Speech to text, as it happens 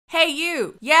Hey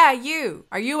you! Yeah, you!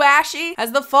 Are you ashy?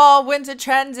 Has the fall-winter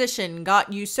transition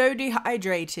got you so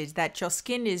dehydrated that your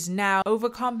skin is now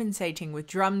overcompensating with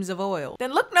drums of oil?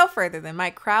 Then look no further than my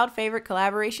crowd-favorite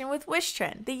collaboration with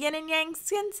Wishtrend, the Yin and Yang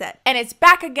Skin Set. And it's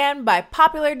back again by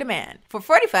popular demand for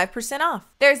 45% off.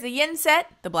 There's the Yin set,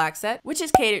 the black set, which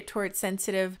is catered towards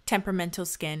sensitive, temperamental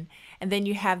skin. And then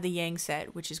you have the Yang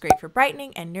set, which is great for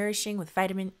brightening and nourishing with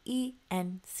vitamin E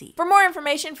and C. For more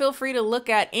information, feel free to look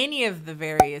at any of the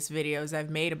various videos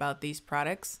I've made about these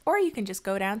products, or you can just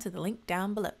go down to the link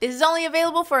down below. This is only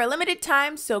available for a limited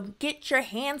time, so get your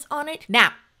hands on it.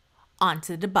 Now, on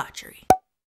to the debauchery.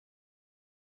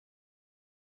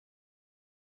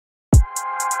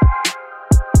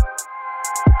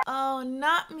 Oh,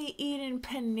 not me eating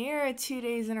Panera 2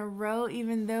 days in a row,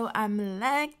 even though I'm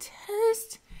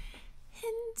lactose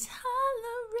intolerant.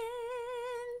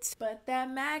 But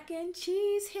that mac and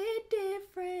cheese hit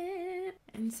different,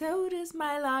 and so does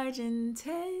my large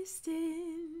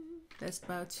intestine. That's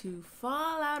about to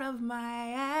fall out of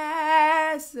my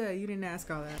ass. You didn't ask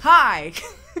all that. Hi,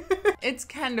 it's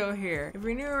Kendo here. If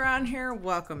you're new around here,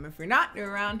 welcome. If you're not new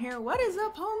around here, what is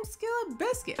up, home skillet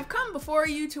biscuit? I've come before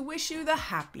you to wish you the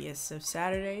happiest of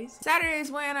Saturdays.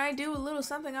 Saturdays when I do a little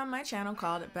something on my channel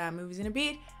called Bad Movies in a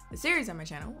Beat, a series on my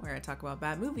channel where I talk about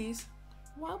bad movies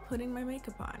while putting my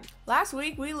makeup on. Last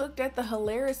week, we looked at the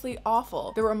hilariously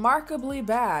awful, the remarkably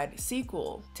bad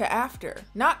sequel to After.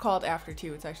 Not called After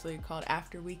 2, it's actually called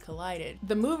After We Collided.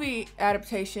 The movie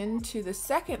adaptation to the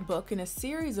second book in a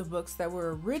series of books that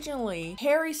were originally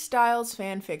Harry Styles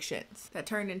fan fictions that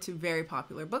turned into very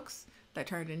popular books that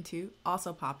turned into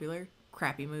also popular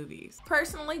crappy movies.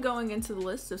 Personally, going into the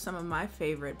list of some of my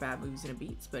favorite bad movies in a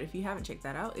beats, but if you haven't checked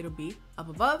that out, it'll be up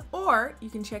above, or you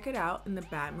can check it out in the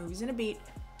Bad Movies in a Beat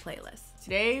playlist.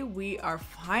 Today, we are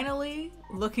finally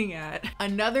looking at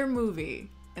another movie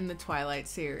in the Twilight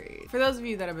series. For those of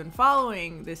you that have been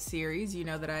following this series, you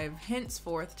know that I've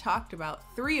henceforth talked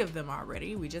about 3 of them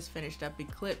already. We just finished up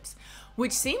Eclipse,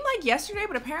 which seemed like yesterday,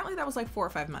 but apparently that was like 4 or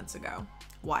 5 months ago.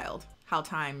 Wild how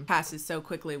time passes so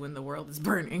quickly when the world is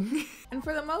burning. And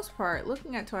for the most part,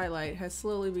 looking at Twilight has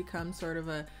slowly become sort of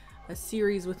a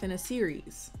series within a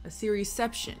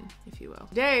seriesception, if you will.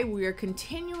 Today, we are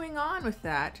continuing on with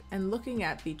that and looking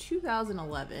at the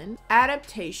 2011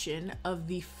 adaptation of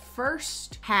the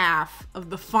first half of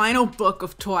the final book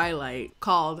of Twilight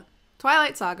called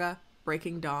Twilight Saga: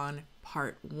 Breaking Dawn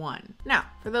Part 1. Now,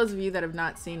 for those of you that have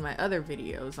not seen my other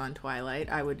videos on Twilight,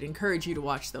 I would encourage you to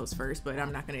watch those first, but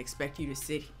I'm not going to expect you to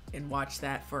sit and watch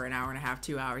that for an hour and a half,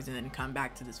 2 hours, and then come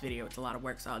back to this video. It's a lot of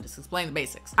work, so I'll just explain the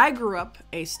basics. I grew up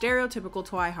a stereotypical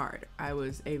Twihard. I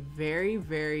was a very,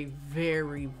 very,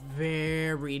 very,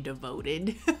 very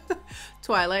devoted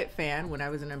Twilight fan when I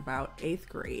was in about 8th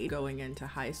grade. Going into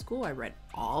high school, I read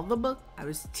all the books. I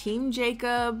was Team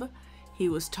Jacob. He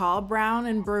was tall, brown,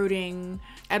 and brooding.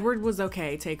 Edward was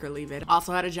okay, take or leave it.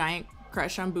 Also had a giant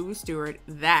crush on Boo Stewart.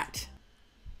 That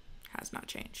has not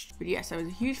changed. But yes, I was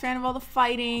a huge fan of all the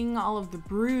fighting, all of the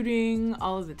brooding,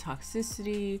 all of the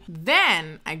toxicity.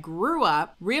 Then I grew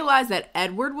up, realized that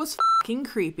Edward was fucking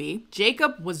creepy.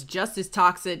 Jacob was just as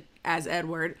toxic as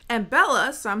Edward. And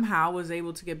Bella somehow was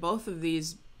able to get both of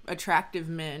these attractive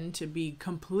men to be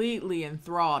completely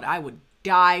enthralled. I would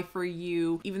die for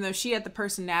you, even though she had the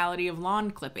personality of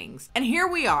lawn clippings. And here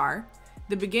we are,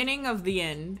 the beginning of the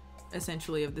end,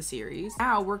 essentially, of the series.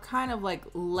 Now we're kind of like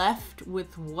left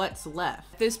with what's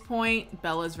left. At this point,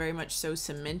 Bella's very much so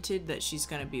cemented that she's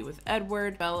gonna be with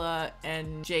Edward. Bella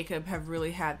and Jacob have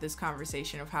really had this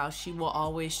conversation of how she will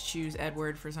always choose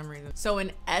Edward for some reason. So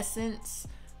in essence,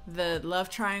 the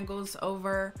love triangle's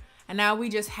over. And now we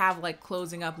just have like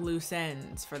closing up loose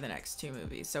ends for the next 2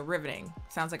 movies. So riveting.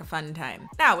 Sounds like a fun time.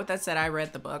 Now, with that said, I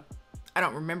read the book. I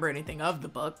don't remember anything of the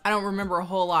book. I don't remember a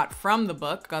whole lot from the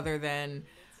book other than,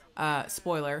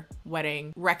 spoiler,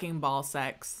 wedding, wrecking ball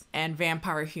sex, and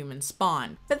vampire human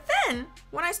spawn. But then,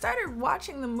 when I started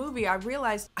watching the movie, I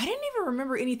realized I didn't even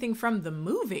remember anything from the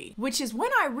movie, which is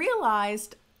when I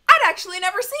realized I'd actually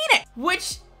never seen it,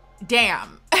 which,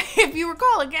 damn. If you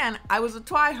recall, again, I was a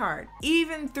Twihard.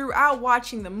 Even throughout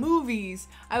watching the movies,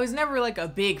 I was never like a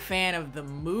big fan of the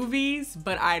movies,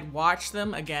 but I'd watch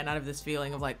them, again, out of this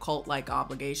feeling of like cult-like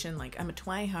obligation. Like, I'm a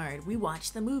Twihard, we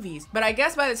watch the movies. But I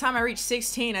guess by the time I reached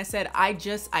 16, I said, I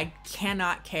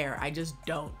cannot care. I just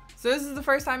don't. So this is the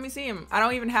first time we see him. I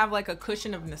don't even have like a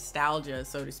cushion of nostalgia,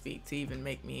 so to speak, to even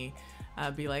make me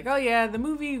be like, oh yeah, the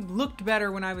movie looked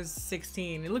better when I was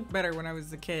 16. It looked better when I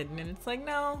was a kid. And it's like,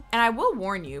 no. And I will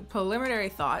warn you, preliminary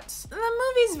thoughts, the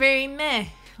movie's very meh,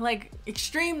 like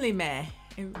extremely meh,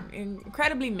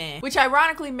 incredibly meh, which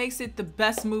ironically makes it the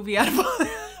best movie out of all.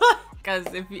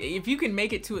 Because if you can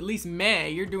make it to at least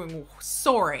May, you're doing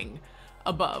soaring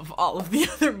above all of the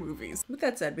other movies. With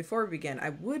that said, before we begin,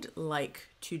 I would like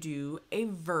to do a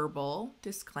verbal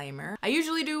disclaimer. I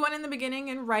usually do one in the beginning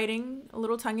in writing, a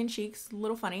little tongue-in-cheek, a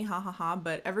little funny, ha ha ha,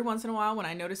 but every once in a while when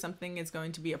I notice something is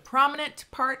going to be a prominent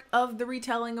part of the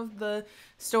retelling of the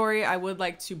story, I would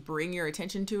like to bring your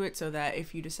attention to it so that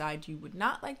if you decide you would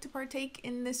not like to partake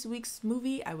in this week's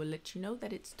movie, I will let you know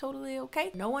that it's totally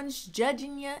okay. No one's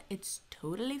judging you. It's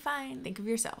totally fine. Think of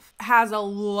yourself. It has a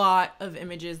lot of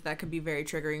images that could be very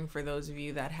triggering for those of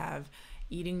you that have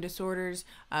eating disorders,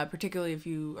 particularly if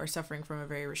you are suffering from a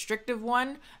very restrictive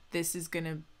one. This is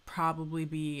gonna probably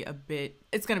be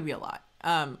it's gonna be a lot.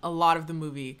 A lot of the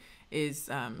movie is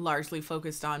largely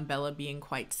focused on Bella being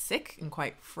quite sick and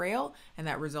quite frail, and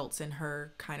that results in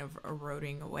her kind of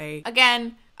eroding away.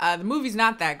 Again, the movie's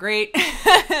not that great.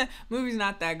 Movie's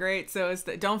not that great, so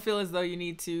don't feel as though you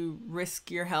need to risk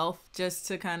your health just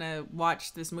to kind of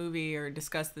watch this movie or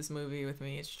discuss this movie with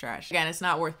me. It's trash. Again, it's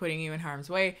not worth putting you in harm's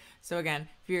way, so again,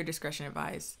 viewer discretion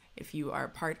advised if you are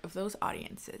part of those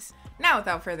audiences. Now,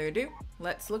 without further ado,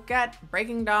 let's look at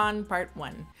Breaking Dawn Part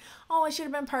 1. Oh, it should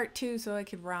have been Part 2 so I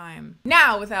could rhyme.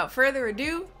 Now, without further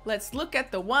ado, let's look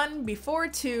at the one before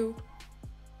 2,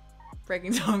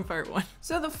 Breaking Dawn Part 1.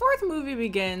 So the fourth movie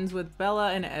begins with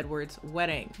Bella and Edward's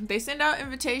wedding. They send out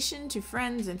invitation to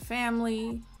friends and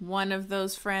family. One of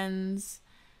those friends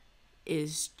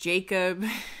is Jacob,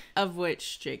 of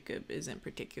which Jacob isn't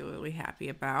particularly happy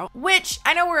about. Which,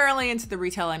 I know we're only into the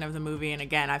retelling of the movie, and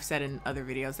again, I've said in other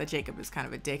videos that Jacob is kind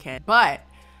of a dickhead, but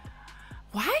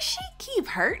why does she keep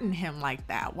hurting him like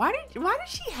that? Why did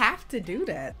she have to do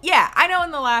that? Yeah, I know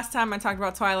in the last time I talked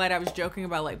about Twilight, I was joking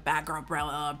about like, bad girl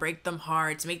Bella, break them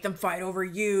hearts, make them fight over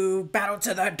you, battle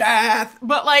to the death.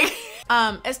 But like,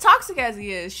 as toxic as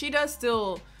he is, she does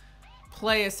still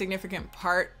play a significant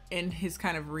part in his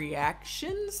kind of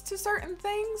reactions to certain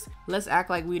things. Let's act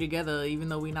like we together even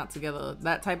though we not together,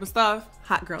 that type of stuff.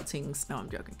 Hot girl tings. No, I'm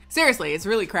joking. Seriously, it's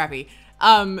really crappy.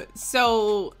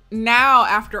 So now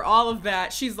after all of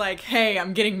that, she's like, hey,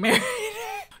 I'm getting married.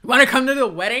 You want to come to the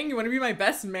wedding? You want to be my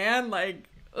best man? Like,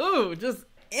 ooh, just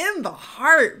in the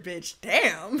heart, bitch.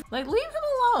 Damn. Like, leave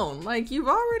him alone. Like, you've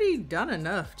already done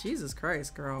enough. Jesus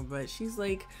Christ, girl. But she's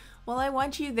like, well, I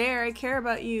want you there. I care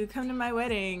about you. Come to my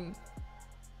wedding.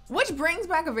 Which brings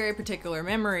back a very particular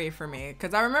memory for me,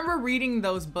 because I remember reading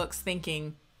those books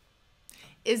thinking,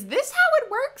 is this how it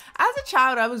works? As a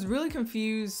child, I was really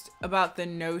confused about the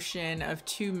notion of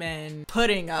two men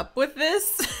putting up with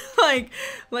this. like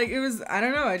it was, I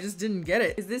don't know, I just didn't get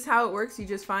it. Is this how it works? You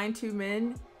just find two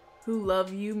men who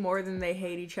love you more than they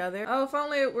hate each other? Oh, if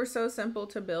only it were so simple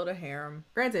to build a harem.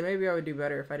 Granted, maybe I would do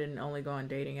better if I didn't only go on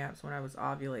dating apps when I was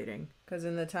ovulating. Because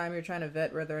in the time you're trying to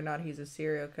vet whether or not he's a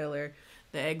serial killer,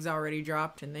 the egg's already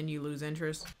dropped and then you lose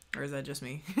interest. Or is that just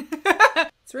me?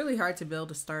 It's really hard to build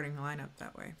a starting lineup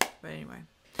that way. But anyway.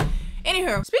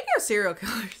 Anywho, speaking of serial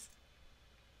killers,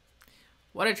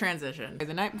 what a transition.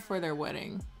 The night before their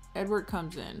wedding, Edward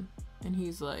comes in and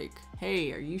he's like,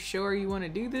 hey, are you sure you want to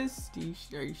do this?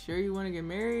 Are you sure you want to get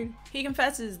married? He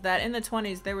confesses that in the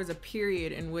 20s, there was a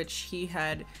period in which he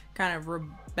had kind of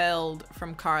rebelled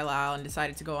from Carlisle and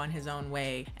decided to go on his own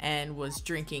way and was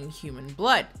drinking human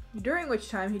blood. During which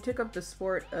time he took up the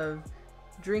sport of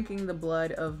drinking the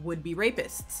blood of would-be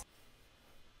rapists.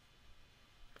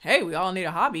 Hey, we all need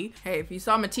a hobby. Hey, if you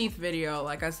saw my teeth video,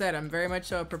 like I said, I'm very much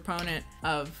so a proponent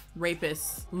of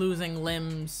rapists losing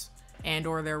limbs and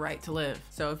or their right to live.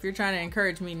 So if you're trying to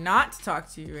encourage me not to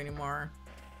talk to you anymore,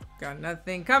 got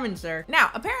nothing coming, sir.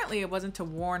 Now, apparently it wasn't to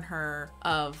warn her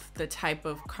of the type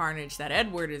of carnage that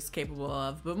Edward is capable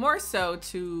of, but more so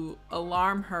to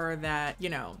alarm her that, you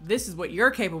know, this is what you're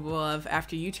capable of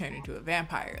after you turn into a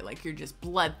vampire. Like, you're just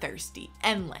bloodthirsty,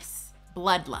 endless,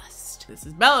 bloodlust. This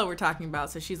is Bella we're talking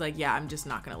about, so she's like, yeah, I'm just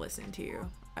not gonna listen to you.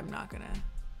 I'm not gonna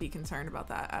be concerned about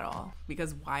that at all.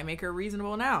 Because why make her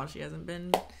reasonable now? She hasn't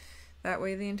been that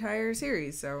way the entire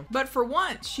series, so. But for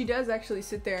once, she does actually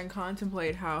sit there and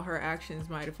contemplate how her actions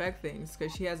might affect things,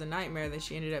 because she has a nightmare that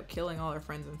she ended up killing all her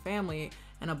friends and family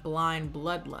in a blind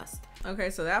bloodlust. Okay,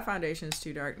 so that foundation is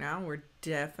too dark now. We're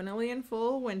definitely in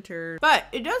full winter. But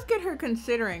it does get her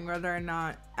considering whether or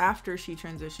not after she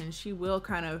transitions, she will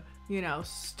kind of, you know,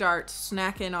 start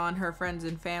snacking on her friends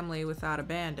and family without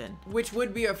abandon, which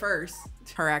would be a first.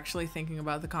 Her actually thinking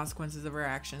about the consequences of her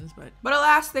actions, but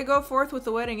alas, they go forth with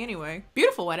the wedding anyway.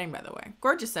 Beautiful wedding, by the way.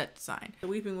 Gorgeous set design. The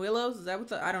weeping willows, is that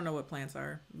what I don't know what plants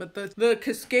are, but the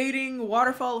cascading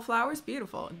waterfall of flowers,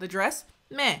 beautiful. The dress,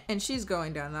 meh. And she's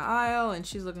going down the aisle and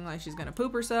she's looking like she's gonna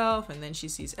poop herself, and then she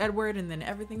sees Edward, and then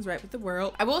everything's right with the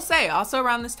world. I will say, also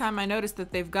around this time I noticed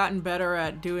that they've gotten better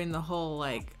at doing the whole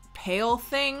like pale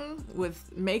thing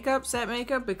with makeup, set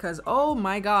makeup, because oh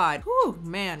my god, whew,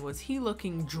 man, was he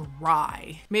looking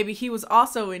dry. Maybe he was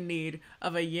also in need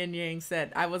of a yin yang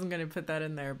set. I wasn't gonna put that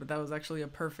in there, but that was actually a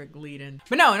perfect lead in.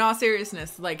 But no, in all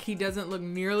seriousness, like, he doesn't look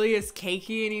nearly as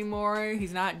cakey anymore.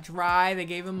 He's not dry. They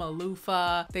gave him a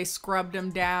loofah, they scrubbed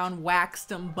him down,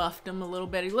 waxed him, buffed him a little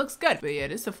bit. He looks good. But yeah,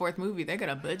 this is the 4th movie. They got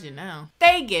a budget now.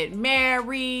 They get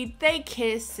married, they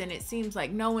kiss, and it seems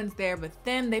like no one's there but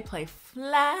them. They play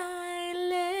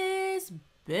Flightless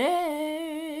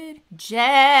Bed.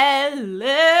 Jealous.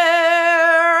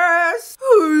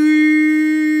 Weep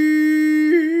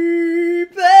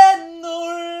and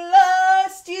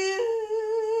lost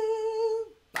you.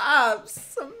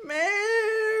 Bob's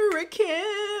American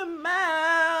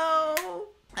Mouth.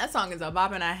 That song is a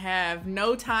bop and a half.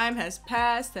 No time has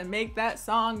passed to make that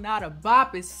song not a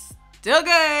bop. It's still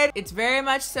good. It's very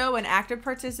much so an active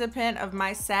participant of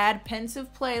my sad,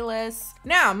 pensive playlist.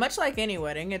 Now, much like any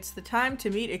wedding, it's the time to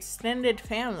meet extended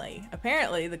family.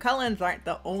 Apparently, the Cullens aren't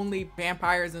the only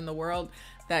vampires in the world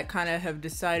that kind of have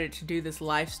decided to do this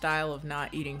lifestyle of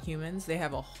not eating humans. They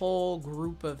have a whole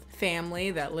group of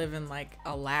family that live in like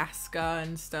Alaska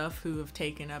and stuff who have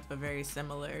taken up a very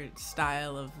similar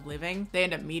style of living. They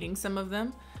end up meeting some of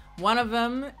them. One of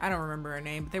them, I don't remember her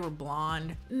name, but they were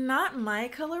blonde. Not my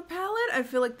color palette. I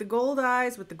feel like the gold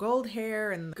eyes with the gold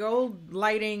hair and the gold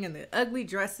lighting and the ugly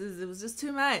dresses, it was just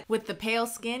too much. With the pale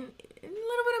skin, a little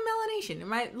bit of melanation. It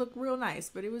might look real nice,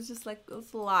 but it was just like, it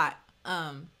was a lot.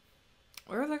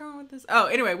 Where was I going with this? Oh,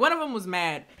 anyway, one of them was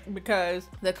mad because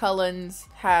the Cullens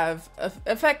have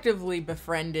effectively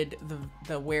befriended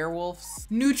the werewolves.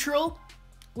 Neutral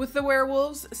with the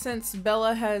werewolves since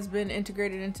Bella has been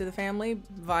integrated into the family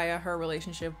via her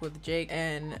relationship with Jake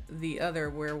and the other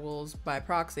werewolves by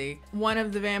proxy. One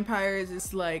of the vampires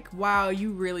is like, wow,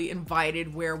 you really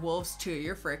invited werewolves to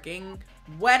your freaking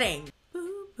wedding.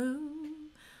 Boo boo.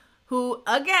 Who,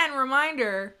 again,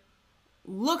 reminder,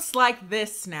 looks like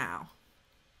this now.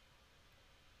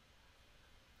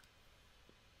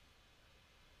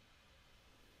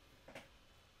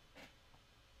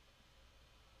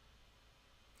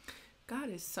 God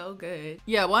is so good.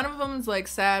 Yeah, one of them's like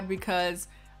sad because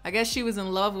I guess she was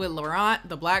in love with Laurent,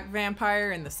 the black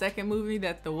vampire in the second movie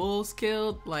that the wolves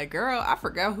killed. Like, girl, I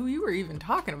forgot who you were even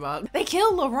talking about. They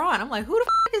killed Laurent. I'm like, who the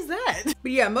f is that?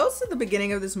 But yeah, most of the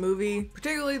beginning of this movie,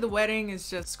 particularly the wedding, is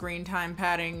just screen time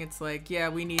padding. It's like, yeah,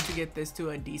 we need to get this to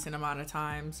a decent amount of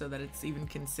time so that it's even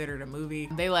considered a movie.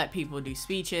 They let people do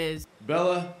speeches.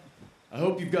 Bella, I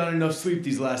hope you've got enough sleep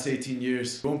these last 18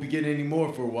 years. Won't be getting any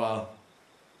more for a while.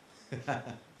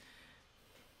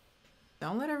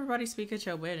 Don't let everybody speak at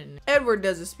your wedding. Edward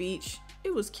does a speech.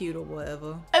 It was cute or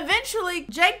whatever. Eventually,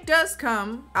 Jake does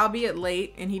come, albeit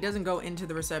late, and he doesn't go into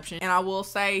the reception. And I will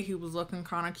say he was looking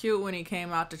kind of cute when he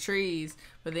came out the trees,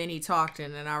 but then he talked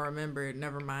and then I remembered,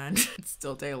 never mind. It's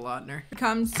still Taylor Lautner. He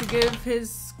comes to give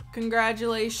his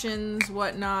congratulations,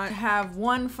 whatnot, have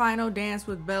one final dance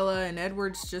with Bella, and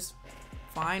Edward's just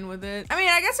fine with it. I mean,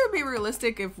 I guess it would be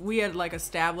realistic if we had like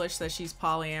established that she's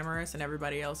polyamorous and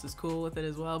everybody else is cool with it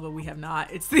as well, but we have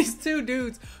not. It's these two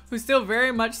dudes who still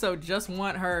very much so just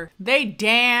want her. They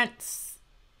dance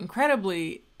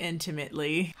incredibly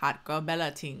intimately. Hot girl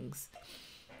Bella tings.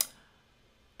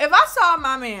 If I saw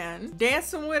my man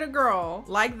dancing with a girl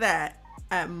like that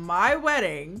at my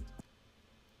wedding,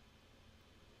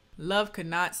 love could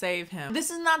not save him.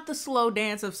 This is not the slow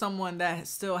dance of someone that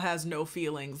still has no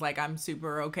feelings. Like, I'm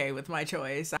super okay with my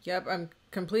choice. Yep, I'm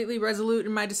completely resolute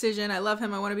in my decision. I love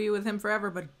him. I want to be with him forever,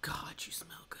 but God, you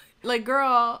smell good. Like,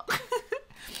 girl,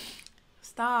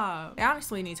 stop. I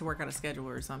honestly need to work out a schedule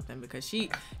or something because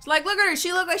she's like, look at her.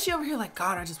 She look like she over here like,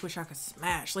 God, I just wish I could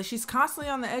smash. Like, she's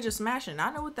constantly on the edge of smashing.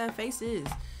 I know what that face is.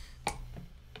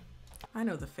 I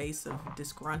know the face of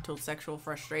disgruntled sexual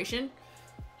frustration.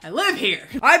 I live here.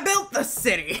 I built the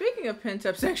city. Speaking of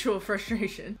pent-up sexual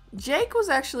frustration, Jake was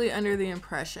actually under the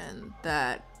impression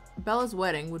that Bella's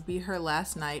wedding would be her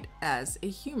last night as a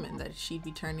human, that she'd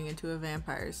be turning into a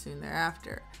vampire soon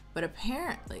thereafter. But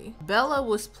apparently, Bella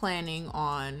was planning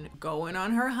on going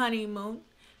on her honeymoon,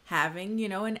 having, you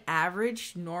know, an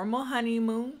average, normal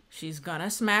honeymoon. She's gonna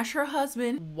smash her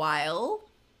husband while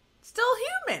still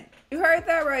human. You heard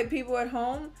that right, people at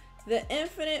home. The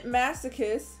infinite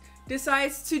masochist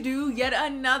decides to do yet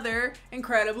another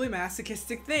incredibly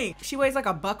masochistic thing. She weighs like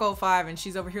a $105 and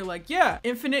she's over here like, yeah,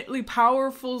 infinitely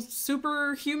powerful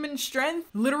superhuman strength,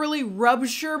 literally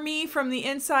rupture me from the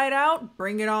inside out.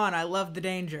 Bring it on, I love the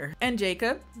danger. And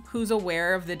Jacob, who's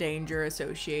aware of the danger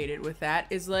associated with that,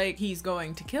 is like, he's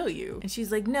going to kill you. And she's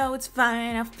like, no, it's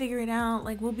fine, I'll figure it out,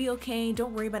 like we'll be okay,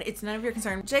 don't worry about it, it's none of your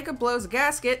concern. Jacob blows a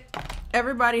gasket.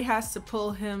 Everybody has to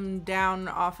pull him down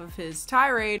off of his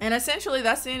tirade, and essentially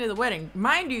that's the end of the wedding.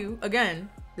 Mind you, again,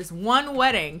 this one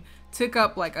wedding took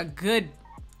up like a good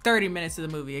 30 minutes of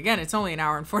the movie. Again, it's only an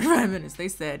hour and 45 minutes. They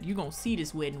said, you gonna see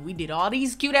this wedding. We did all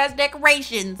these cute ass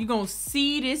decorations. You gonna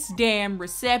see this damn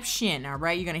reception, all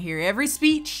right? You're gonna hear every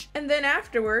speech. And then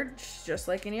afterwards, just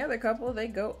like any other couple, they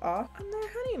go off on their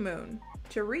honeymoon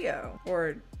to Rio,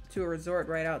 or to a resort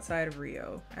right outside of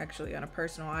Rio, actually on a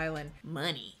personal island.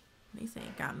 Money. They say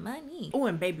it got money. Oh,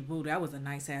 and baby boo, that was a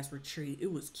nice ass retreat. It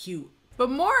was cute. But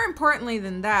more importantly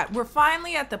than that, we're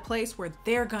finally at the place where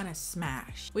they're gonna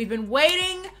smash. We've been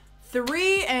waiting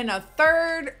 3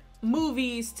 1/3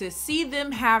 movies to see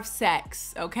them have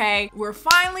sex, okay? We're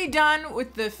finally done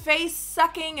with the face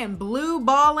sucking and blue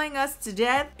balling us to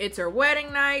death. It's her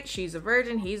wedding night. She's a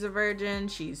virgin, he's a virgin.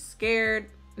 She's scared,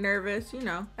 nervous, you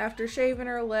know. After shaving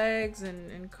her legs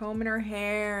and combing her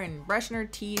hair and brushing her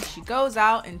teeth, she goes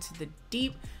out into the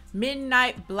deep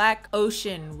midnight black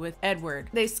ocean with Edward.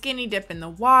 They skinny dip in the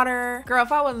water. Girl,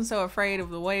 if I wasn't so afraid of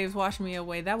the waves washing me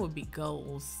away, that would be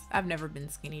goals. I've never been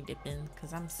skinny dipping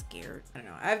because I'm scared. I don't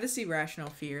know. I have this irrational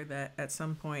fear that at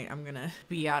some point I'm gonna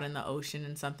be out in the ocean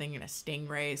and something and a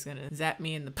stingray is gonna zap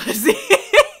me in the pussy.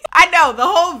 I know, the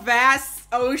whole vast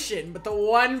ocean, but the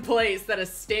one place that a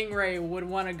stingray would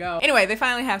want to go. Anyway, they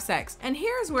finally have sex. And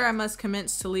here's where I must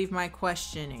commence to leave my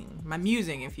questioning, my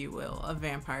musing, if you will, of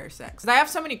vampire sex. I have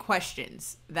so many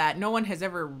questions that no one has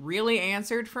ever really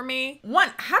answered for me.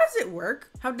 One, how does it work?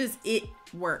 How does it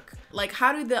work? Like,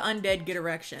 how do the undead get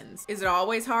erections? Is it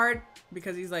always hard?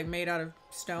 Because he's like made out of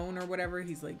stone or whatever.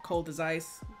 He's like cold as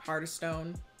ice, hard as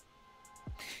stone.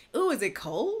 Ooh, is it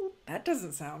cold? That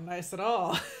doesn't sound nice at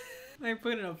all. I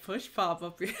put in a push pop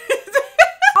up here.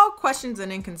 All questions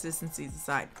and inconsistencies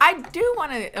aside, I do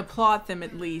want to applaud them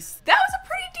at least. That was a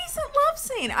pretty decent love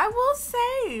scene, I will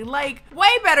say. Like,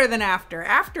 way better than After.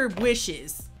 After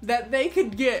wishes that they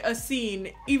could get a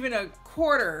scene even a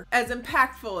quarter as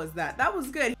impactful as that. That was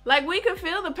good. Like, we could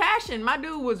feel the passion. My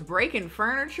dude was breaking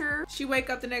furniture. She wake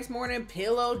up the next morning,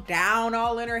 pillow down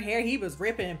all in her hair. He was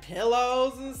ripping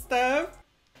pillows and stuff.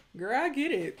 Girl, I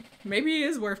get it. Maybe it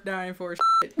is worth dying for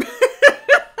shit.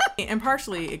 And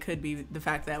partially it could be the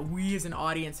fact that we as an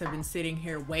audience have been sitting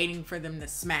here waiting for them to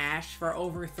smash for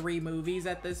over 3 movies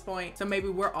at this point. So maybe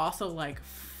we're also like,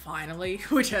 finally,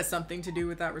 which has something to do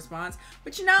with that response.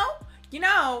 But you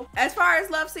know, as far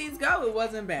as love scenes go, it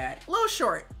wasn't bad. A little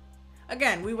short.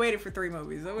 Again, we waited for 3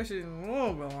 movies. I wish it was a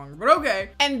little bit longer, but okay.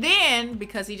 And then,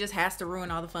 because he just has to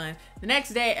ruin all the fun, the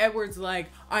next day, Edward's like,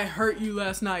 I hurt you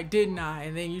last night, didn't I?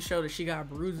 And then you show that she got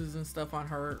bruises and stuff on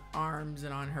her arms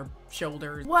and on her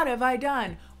shoulders. What have I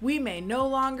done? We may no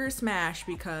longer smash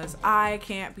because I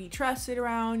can't be trusted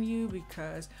around you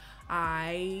because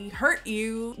I hurt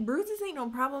you. Bruises ain't no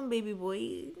problem, baby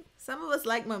boy. Some of us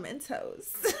like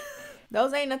mementos.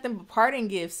 Those ain't nothing but parting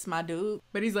gifts, my dude.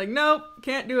 But he's like, nope,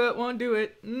 can't do it, won't do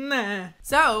it, nah.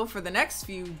 So for the next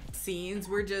few scenes,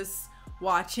 we're just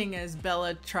watching as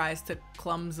Bella tries to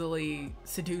clumsily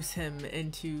seduce him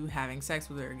into having sex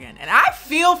with her again. And I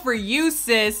feel for you,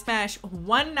 sis. Smash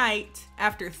one night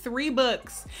after 3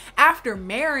 books, after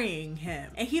marrying him,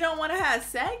 and he don't want to have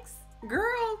sex?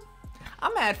 Girl,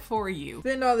 I'm mad for you.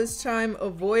 Spend all this time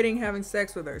avoiding having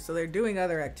sex with her, so they're doing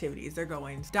other activities. They're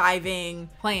going diving,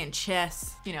 playing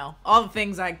chess, you know, all the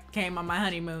things I came on my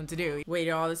honeymoon to do.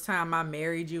 Waited all this time, I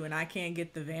married you and I can't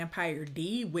get the vampire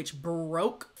D, which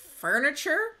broke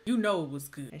furniture? You know it was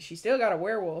good. And she still got a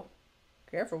werewolf.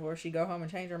 Careful before she go home and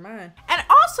change her mind. And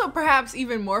also perhaps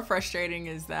even more frustrating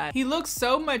is that he looks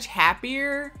so much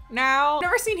happier now. I've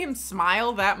never seen him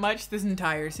smile that much this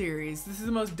entire series. This is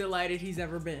the most delighted he's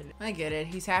ever been. I get it.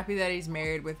 He's happy that he's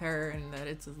married with her and that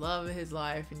it's the love of his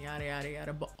life and yada yada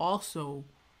yada. But also,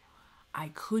 I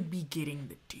could be getting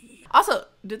the D. Also,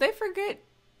 did they forget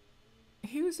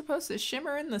he was supposed to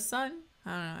shimmer in the sun? I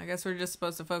don't know, I guess we're just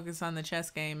supposed to focus on the chess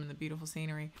game and the beautiful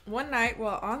scenery. One night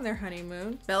while on their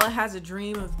honeymoon, Bella has a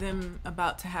dream of them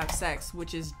about to have sex,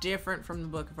 which is different from the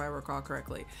book if I recall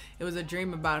correctly. It was a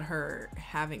dream about her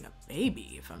having a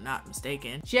baby, if I'm not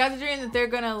mistaken. She has a dream that they're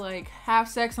gonna like have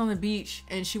sex on the beach,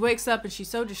 and she wakes up and she's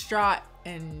so distraught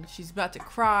and she's about to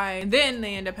cry, and then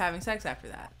they end up having sex after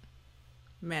that.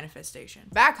 manifestation.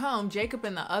 Back home, Jacob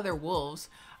and the other wolves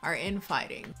are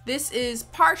infighting. This is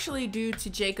partially due to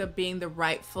Jacob being the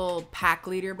rightful pack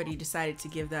leader, but he decided to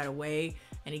give that away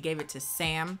and he gave it to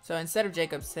Sam. So instead of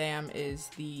Jacob, Sam is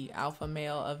the alpha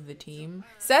male of the team.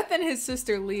 Seth and his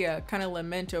sister Leah kind of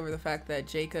lament over the fact that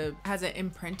Jacob hasn't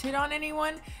imprinted on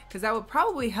anyone, because that would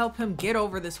probably help him get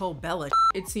over this whole Bella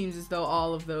shit. It seems as though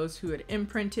all of those who had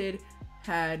imprinted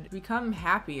had become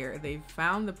happier. They've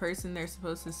found the person they're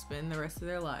supposed to spend the rest of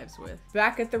their lives with.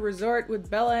 Back at the resort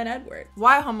with Bella and Edward.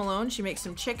 While home alone, she makes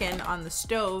some chicken on the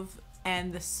stove,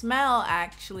 and the smell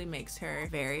actually makes her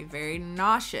very, very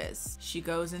nauseous. She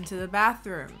goes into the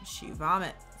bathroom, she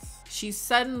vomits. She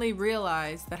suddenly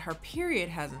realized that her period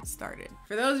hasn't started.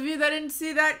 For those of you that didn't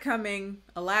see that coming,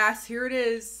 alas, here it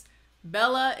is.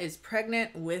 Bella is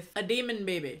pregnant with a demon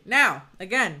baby. Now,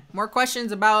 again, more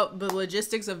questions about the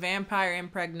logistics of vampire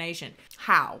impregnation.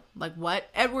 How? Like what?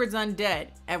 Edward's undead.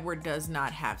 Edward does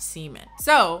not have semen.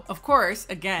 So, of course,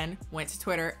 again, went to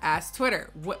Twitter, asked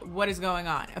Twitter, what is going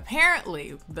on?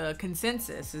 Apparently, the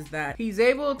consensus is that he's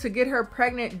able to get her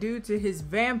pregnant due to his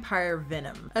vampire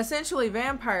venom. Essentially,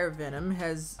 vampire venom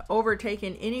has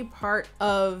overtaken any part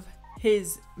of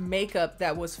his makeup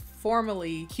that was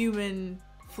formerly human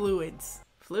fluids.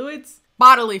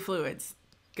 Bodily fluids.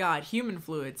 God, human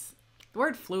fluids. The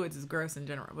word fluids is gross in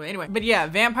general. But anyway, yeah,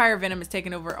 vampire venom has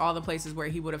taken over all the places where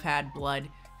he would have had blood,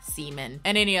 semen,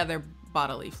 and any other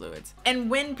bodily fluids. And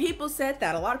when people said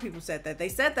that, a lot of people said that, they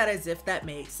said that as if that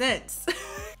made sense.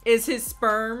 Is his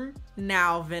sperm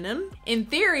now venom? In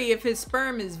theory, if his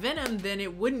sperm is venom, then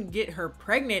it wouldn't get her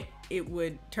pregnant. It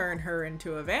would turn her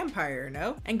into a vampire,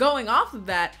 no? And going off of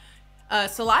that,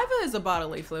 saliva is a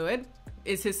bodily fluid.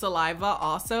 Is his saliva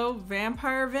also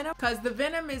vampire venom? Because the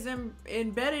venom is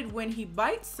embedded when he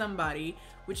bites somebody,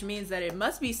 which means that it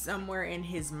must be somewhere in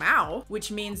his mouth,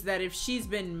 which means that if she's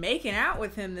been making out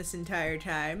with him this entire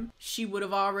time, she would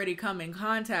have already come in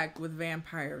contact with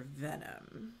vampire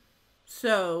venom.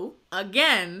 So,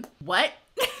 again, what?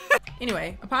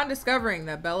 Anyway, upon discovering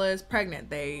that Bella is pregnant,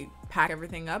 they pack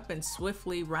everything up and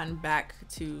swiftly run back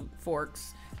to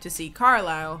Forks to see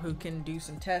Carlisle, who can do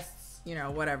some tests, you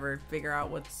know, whatever, figure out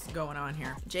what's going on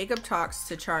here. Jacob talks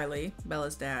to Charlie,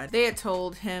 Bella's dad. They had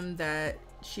told him that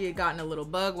she had gotten a little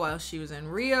bug while she was in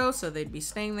Rio, so they'd be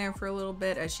staying there for a little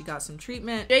bit as she got some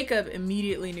treatment. Jacob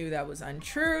immediately knew that was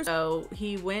untrue, so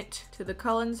he went to the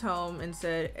Cullens home and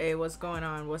said, hey, what's going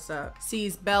on? What's up?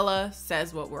 Sees Bella,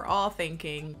 says what we're all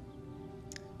thinking.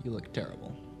 You look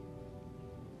terrible.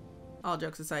 All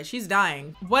jokes aside, she's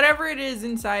dying. Whatever it is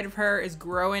inside of her is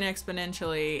growing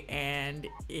exponentially and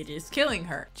it is killing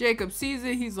her. Jacob sees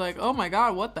it. He's like, oh my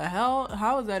God, what the hell?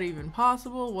 How is that even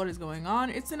possible? What is going on?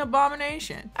 It's an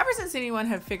abomination. Ever since anyone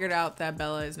had figured out that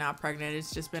Bella is not pregnant,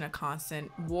 it's just been a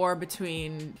constant war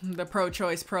between the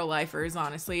pro-choice, pro-lifers,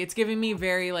 honestly. It's giving me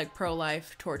very like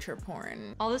pro-life torture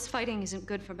porn. All this fighting isn't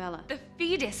good for Bella. The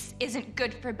fetus isn't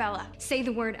good for Bella. Say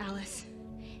the word, Alice.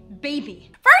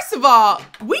 Baby. First of all,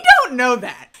 we don't know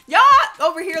that. Y'all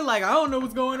over here like, I don't know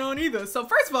what's going on either. So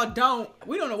first of all,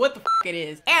 we don't know what the f it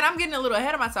is. And I'm getting a little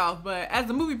ahead of myself, but as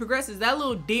the movie progresses, that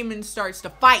little demon starts to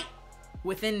fight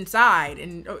with inside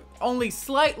in only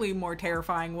slightly more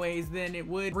terrifying ways than it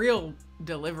would real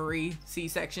delivery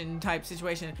C-section type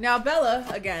situation. Now Bella,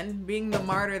 again, being the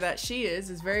martyr that she is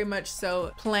very much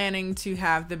so planning to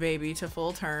have the baby to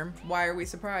full term. Why are we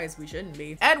surprised? We shouldn't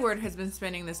be. Edward has been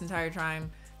spending this entire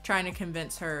time trying to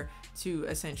convince her to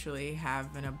essentially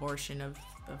have an abortion of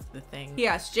the thing. He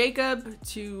asked Jacob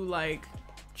to like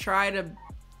try to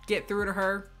get through to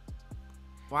her.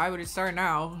 Why would it start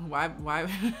now? Why?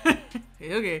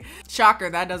 Okay. Shocker,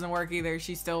 that doesn't work either.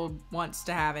 She still wants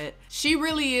to have it. She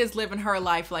really is living her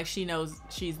life like she knows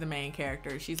she's the main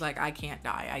character. She's like, I can't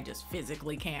die. I just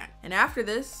physically can't. And after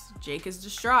this, Jake is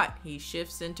distraught. He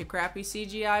shifts into crappy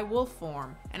CGI wolf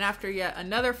form. And after yet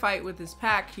another fight with his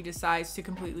pack, he decides to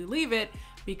completely leave it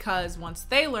because once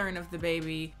they learn of the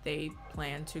baby, they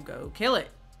plan to go kill it.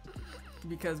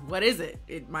 Because what is it?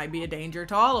 It might be a danger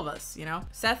to all of us, you know?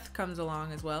 Seth comes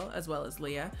along as well as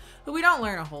Leah, who we don't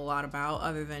learn a whole lot about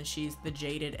other than she's the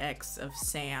jaded ex of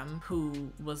Sam,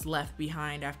 who was left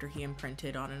behind after he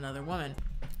imprinted on another woman.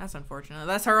 That's unfortunate.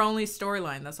 That's her only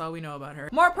storyline. That's all we know about her.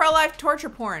 More pro-life torture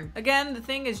porn. Again, the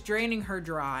thing is draining her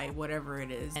dry, whatever it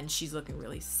is. And she's looking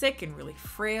really sick and really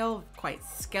frail, quite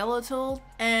skeletal.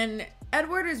 And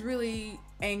Edward is really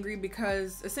angry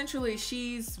because essentially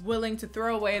she's willing to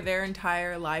throw away their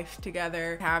entire life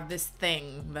together, have this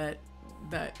thing that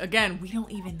that, again, we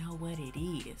don't even know what it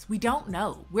is. We don't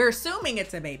know. We're assuming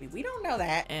it's a baby. We don't know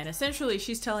that. And essentially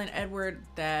she's telling Edward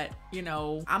that, you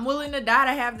know, I'm willing to die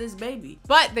to have this baby.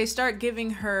 But they start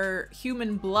giving her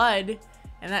human blood,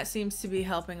 and that seems to be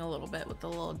helping a little bit with the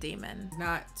little demon.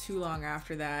 Not too long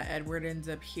after that, Edward ends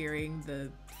up hearing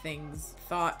the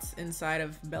thoughts inside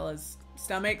of Bella's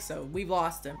stomach, so we've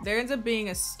lost him. There ends up being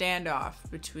a standoff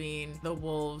between the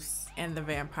wolves and the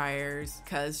vampires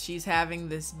because she's having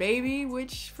this baby,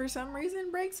 which for some reason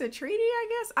breaks a treaty, I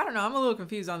guess. I don't know. I'm a little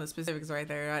confused on the specifics right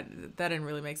there. That didn't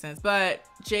really make sense. But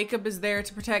Jacob is there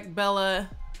to protect Bella,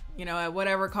 you know, at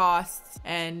whatever costs.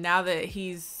 And now that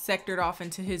he's sectored off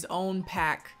into his own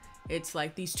pack, it's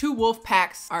like these two wolf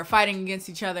packs are fighting against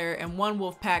each other, and one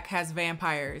wolf pack has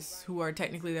vampires who are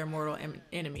technically their mortal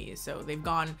enemies. So they've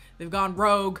gone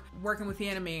rogue, working with the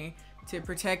enemy to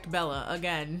protect Bella.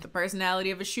 Again, the personality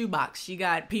of a shoebox. She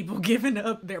got people giving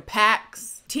up their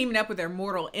packs, teaming up with their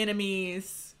mortal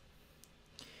enemies.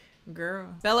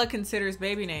 Girl. Bella considers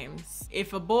baby names.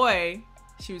 If a boy,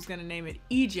 she was gonna name it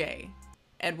EJ,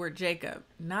 Edward Jacob.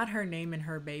 Not her naming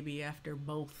her baby after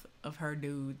both of her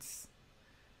dudes.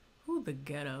 Ooh, the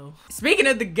ghetto. Speaking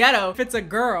of the ghetto, if it's a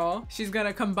girl, she's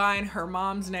gonna combine her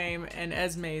mom's name and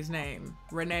Esme's name.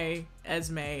 Renee,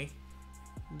 Esme,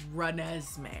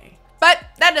 Renesmee. But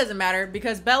that doesn't matter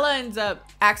because Bella ends up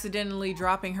accidentally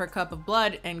dropping her cup of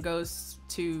blood and goes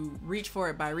to reach for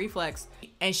it by reflex.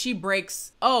 And she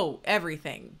breaks,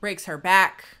 everything. Breaks her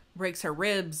back, breaks her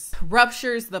ribs,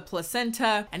 ruptures the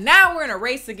placenta, and now we're in a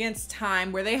race against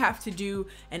time where they have to do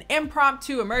an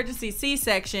impromptu emergency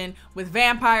C-section with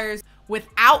vampires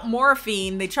without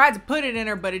morphine. They tried to put it in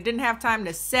her, but it didn't have time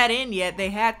to set in yet. They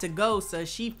had to go, so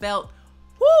she felt,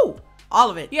 whoo, all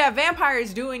of it. You have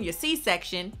vampires doing your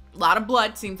C-section. A lot of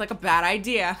blood seems like a bad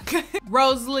idea.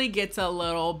 Rosalie gets a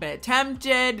little bit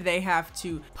tempted. They have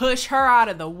to push her out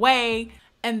of the way.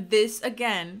 And this,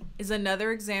 again, is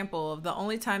another example of the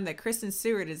only time that Kristen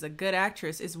Stewart is a good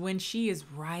actress is when she is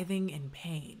writhing in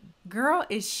pain. Girl,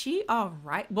 is she all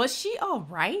right? Was she all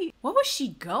right? What was she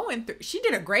going through? She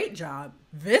did a great job.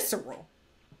 Visceral.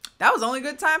 That was the only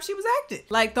good time she was acting.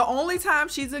 Like, the only time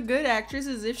she's a good actress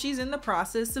is if she's in the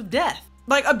process of death.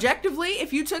 Like, objectively,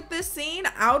 if you took this scene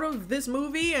out of this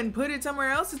movie and put it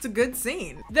somewhere else, it's a good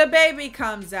scene. The baby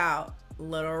comes out.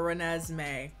 Little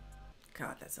Renesmee.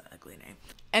 God, that's an ugly name.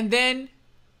 And then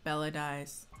Bella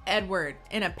dies. Edward,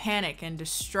 in a panic and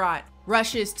distraught,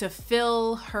 rushes to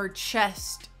fill her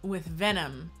chest with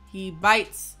venom. He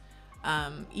bites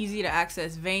easy to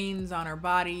access veins on her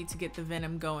body to get the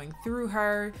venom going through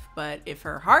her. But if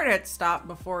her heart had stopped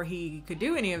before he could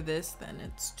do any of this, then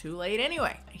it's too late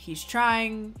anyway. He's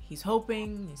trying, he's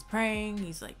hoping, he's praying,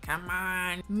 he's like, come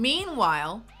on.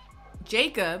 Meanwhile,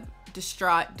 Jacob,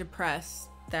 distraught, depressed,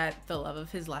 that the love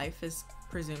of his life is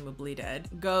presumably dead,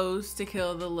 goes to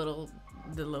kill the little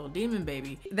demon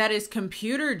baby that is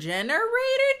computer generated, ?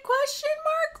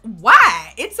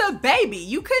 Why? It's a baby.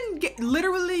 You couldn't get,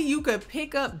 literally you could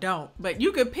pick up, but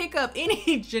you could pick up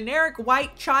any generic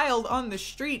white child on the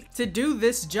street to do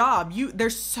this job.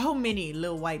 There's so many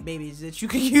little white babies that you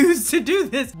could use to do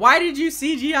this. Why did you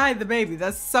CGI the baby?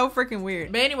 That's so freaking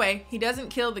weird. But anyway, he doesn't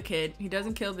kill the kid. He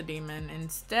doesn't kill the demon.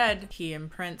 Instead, he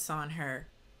imprints on her.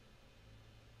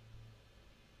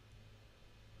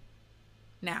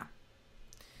 Now,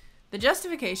 the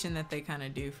justification that they kind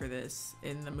of do for this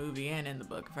in the movie and in the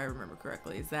book, if I remember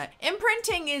correctly, is that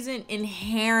imprinting isn't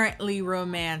inherently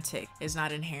romantic. It's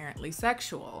not inherently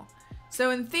sexual.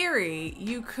 So in theory,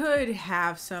 you could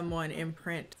have someone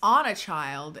imprint on a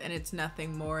child and it's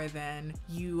nothing more than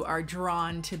you are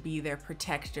drawn to be their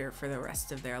protector for the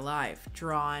rest of their life,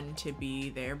 drawn to be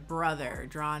their brother,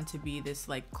 drawn to be this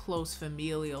like close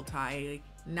familial tie,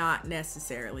 not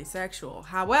necessarily sexual.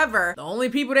 However, the only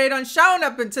people they done shown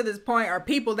up until this point are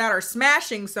people that are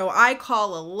smashing, so I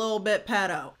call a little bit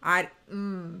pedo.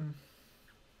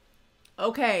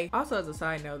 Okay. Also, as a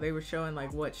side note, they were showing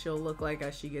like what she'll look like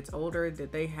as she gets older.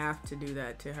 Did they have to do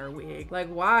that to her wig? Like,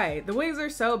 why? The wigs are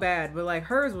so bad, but like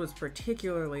hers was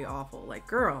particularly awful. Like,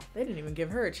 girl, they didn't even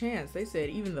give her a chance. They said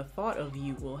even the thought of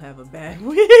you will have a bad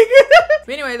wig.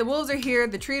 But anyway, the wolves are here.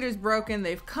 The treater's broken.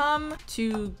 They've come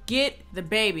to get the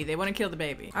baby. They want to kill the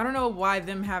baby. I don't know why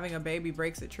them having a baby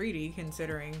breaks a treaty,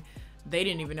 considering they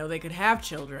didn't even know they could have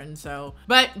children. So,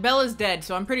 but Bella's dead,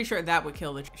 so I'm pretty sure that would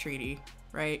kill the treaty,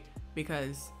 right?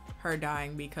 Because her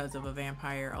dying because of a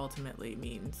vampire ultimately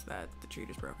means that the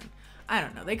treaty's broken. I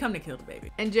don't know. They come to kill the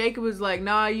baby. And Jacob was like,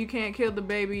 nah, you can't kill the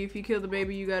baby. If you kill the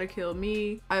baby, you gotta kill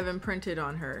me. I've imprinted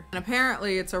on her. And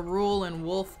apparently it's a rule in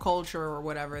wolf culture or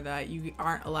whatever that you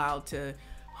aren't allowed to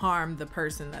harm the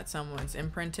person that someone's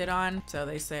imprinted on. So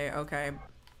they say, okay.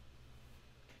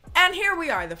 And here we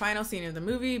are, the final scene of the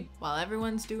movie. While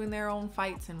everyone's doing their own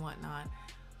fights and whatnot,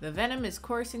 the venom is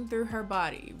coursing through her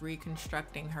body,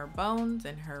 reconstructing her bones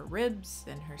and her ribs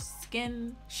and her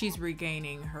skin. She's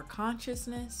regaining her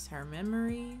consciousness, her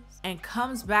memories, and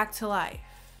comes back to life.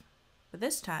 But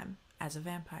this time as a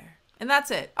vampire. And that's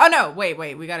it. Oh no, wait,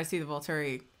 we gotta see the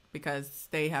Volturi because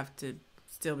they have to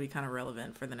still be kind of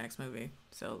relevant for the next movie.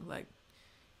 So like,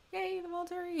 yay, the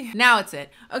Volturi. Now it's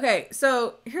it. Okay,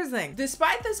 so here's the thing.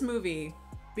 Despite this movie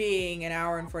being an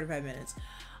hour and 45 minutes,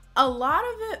 a lot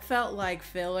of it felt like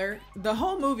filler. The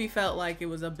whole movie felt like it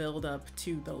was a build up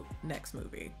to the next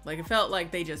movie. Like it felt like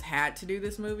they just had to do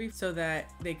this movie so that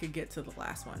they could get to the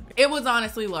last one. It was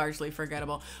honestly largely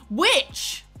forgettable,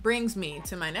 which brings me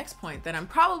to my next point that I'm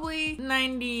probably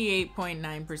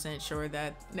 98.9% sure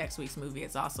that next week's movie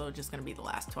is also just gonna be the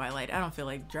last Twilight. I don't feel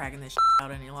like dragging this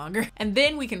out any longer. And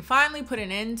then we can finally put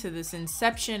an end to this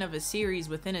inception of a series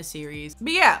within a series.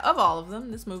 But yeah, of all of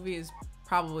them, this movie is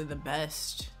probably the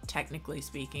best, technically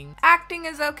speaking. Acting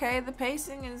is okay, the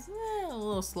pacing is a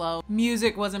little slow.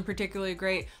 Music wasn't particularly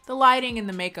great. The lighting and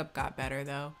the makeup got better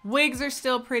though. Wigs are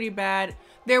still pretty bad.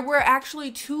 There were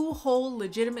actually 2 whole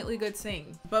legitimately good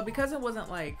scenes, but because it wasn't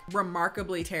like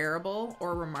remarkably terrible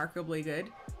or remarkably good,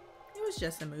 it was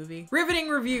just a movie. Riveting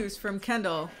reviews from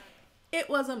Kendall. It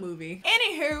was a movie.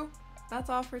 Anywho, that's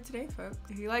all for today, folks.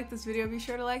 If you like this video, be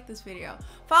sure to like this video.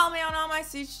 Follow me on all my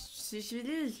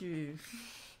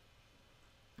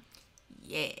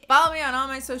Follow me on all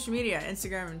my social media,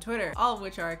 Instagram and Twitter, all of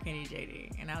which are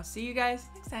KennieJD. And I'll see you guys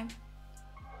next time.